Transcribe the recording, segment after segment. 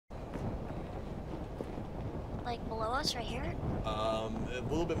Like below us, right here? A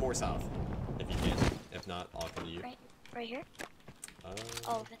little bit more south, if you can. If not, I'll come to you. Right here?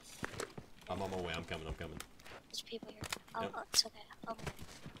 Oh, it's... I'm on my way. I'm coming. There's people here. Oh, Yep. oh, it's okay. Oh.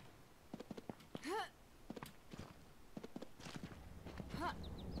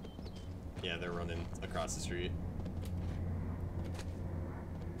 Yeah, they're running across the street.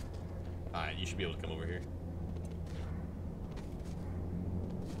 Alright, you should be able to come over here.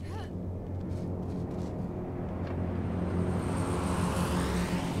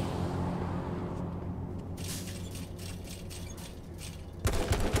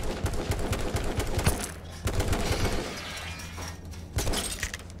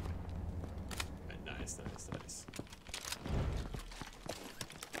 Nice.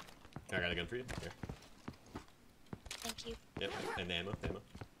 I got a gun for you. Here. Thank you. Yep, and the ammo.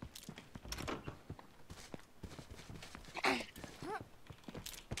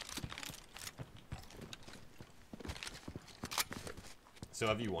 So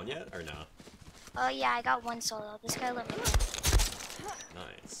have you won yet, or no? Oh, yeah, I got one solo. This guy let me win.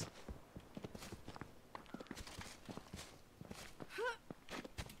 Nice.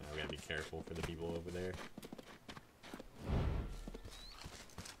 Now we gotta be careful for the people over there.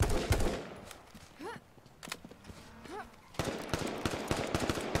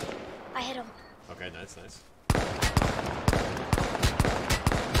 I hit him. Okay, nice.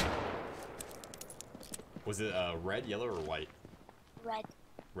 Was it red, yellow, or white? Red.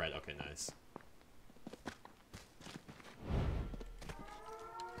 Red, okay, nice.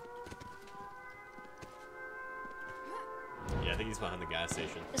 Yeah, I think he's behind the gas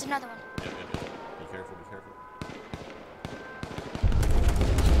station. There's another one. Yep. Be careful.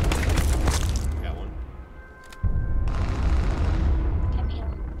 Got one. I'm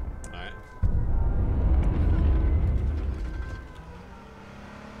healing. Alright.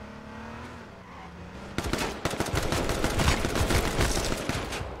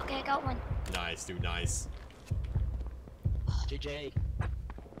 Okay, I got one. Nice, dude, nice. JJ.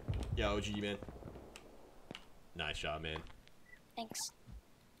 Yeah, OG, man. Nice job, man. Thanks.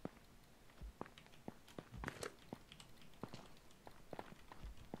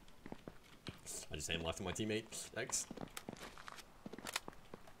 I just aimed left at my teammate. Thanks.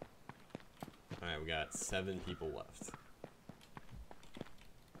 Alright, we got 7 people left.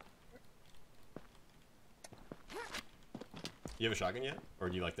 You have a shotgun yet? Or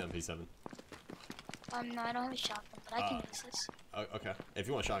do you like the MP7? No, I don't have a shotgun, but I can use this. Oh, okay. If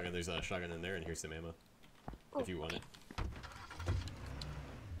you want a shotgun, there's a shotgun in there, and here's some ammo. Ooh, if you want it.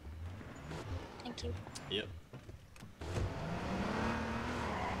 Thank you. Yep.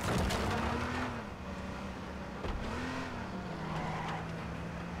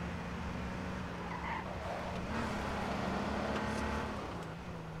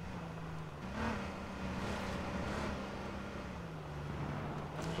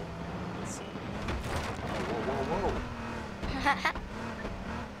 Let's see. Whoa.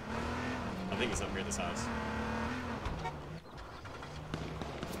 I think he's up here at this house.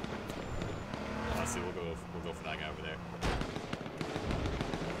 Let's see, we'll go for that guy over there.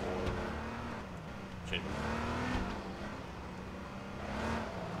 Chamber.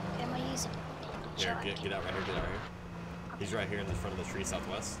 Okay, I'm gonna use it. Here, get out right here, He's right here in the front of the tree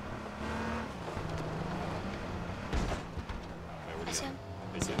southwest. Alright, where'd he go?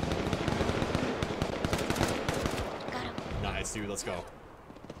 I see him. Got him. Nice, dude, let's go.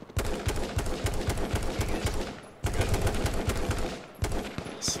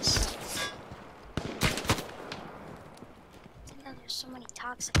 There's so many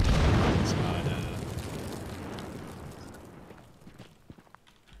toxic. No.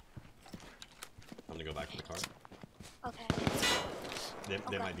 I'm gonna go back to the car. Okay.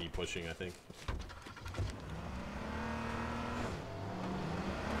 They might be pushing, I think.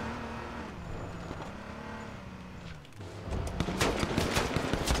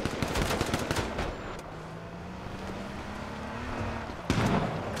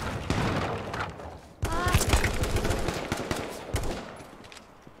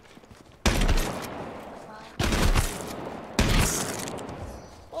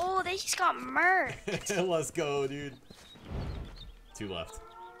 Oh, they just got murked. Let's go, dude. 2 left.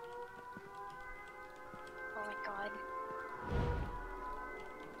 Oh my god.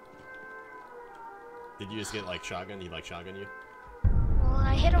 Did you just get like shotgun? He like shotgun you? Well,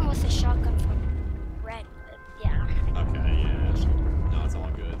 I hit him with a shotgun from red, but yeah. Okay, yeah. No, it's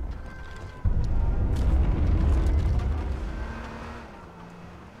all good.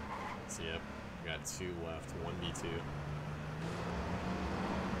 So yep, we got 2 left. 1v2.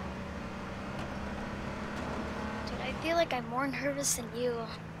 Dude, I feel like I'm more nervous than you.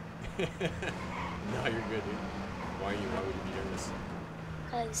 No, you're good, dude. Why would you be nervous?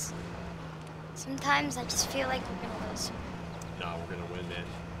 Because sometimes I just feel like we're gonna lose. Nah, we're gonna win, man.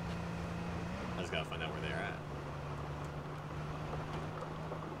 I just gotta find out where they're at.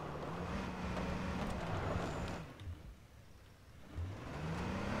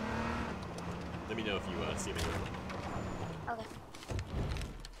 Let me know if you see me. Okay.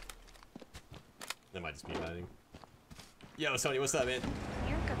 That might just be hiding. Yo, Sony, what's up, man?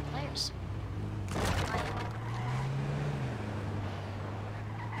 You're good players.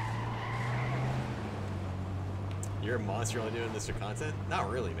 You're a monster only doing Mr. Content? Not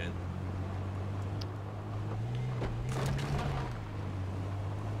really, man.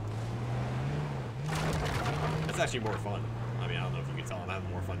 That's actually more fun. I mean, I don't know if you can tell I'm having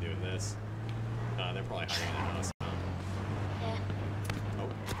more fun doing this. They're probably hiding in us. Yeah. Oh.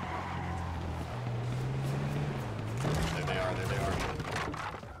 There they are, there they are.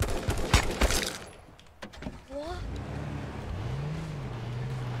 What?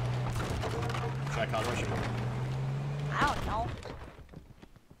 Should I call rush him? I don't know.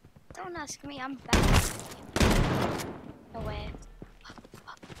 Don't ask me, I'm back. No way.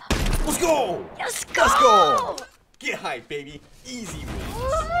 Let's go! Let's go! Let's go! Get hyped, baby. Easy wins.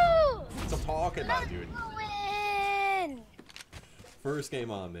 Woo! That's what I'm talking about, dude. Win! First game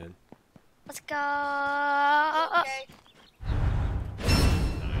on, man. Let's go! Okay.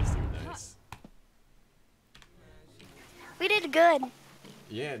 Nice, dude, nice. We did good.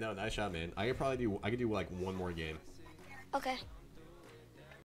 Yeah, no, nice shot, man. I could do like one more game. Okay.